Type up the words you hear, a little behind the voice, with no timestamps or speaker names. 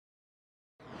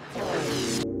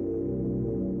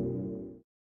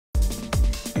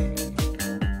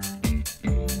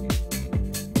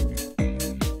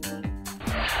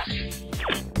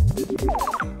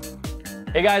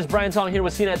Hey guys, Brian Tong here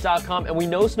with CNET.com, and we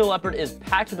know Snow Leopard is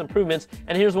packed with improvements,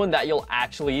 and here's one that you'll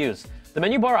actually use. The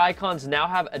menu bar icons now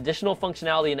have additional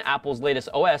functionality in Apple's latest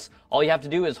OS. All you have to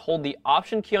do is hold the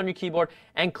Option key on your keyboard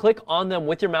and click on them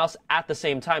with your mouse at the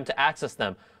same time to access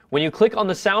them. When you click on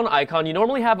the sound icon, you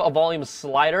normally have a volume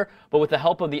slider, but with the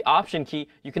help of the Option key,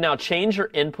 you can now change your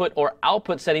input or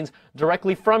output settings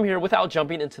directly from here without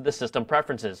jumping into the system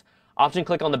preferences. Option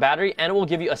click on the battery and it will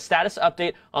give you a status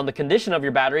update on the condition of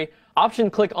your battery.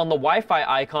 Option click on the Wi-Fi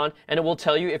icon and it will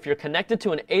tell you if you're connected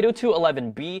to an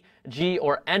 802.11b, G,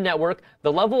 or N network,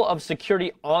 the level of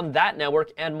security on that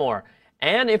network, and more.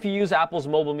 And if you use Apple's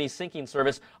Mobile Me syncing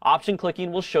service, option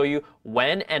clicking will show you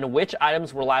when and which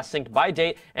items were last synced by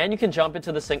date, and you can jump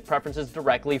into the sync preferences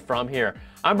directly from here.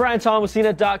 I'm Brian Tong with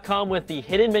CNET.com with the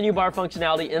hidden menu bar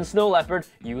functionality in Snow Leopard.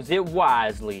 Use it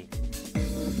wisely.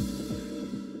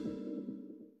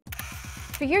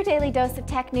 For your daily dose of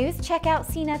tech news, check out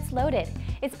CNET's Loaded.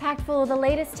 It's packed full of the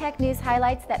latest tech news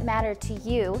highlights that matter to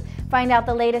you. Find out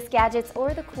the latest gadgets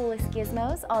or the coolest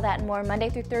gizmos, all that and more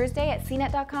Monday through Thursday at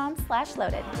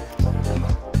CNET.com/loaded.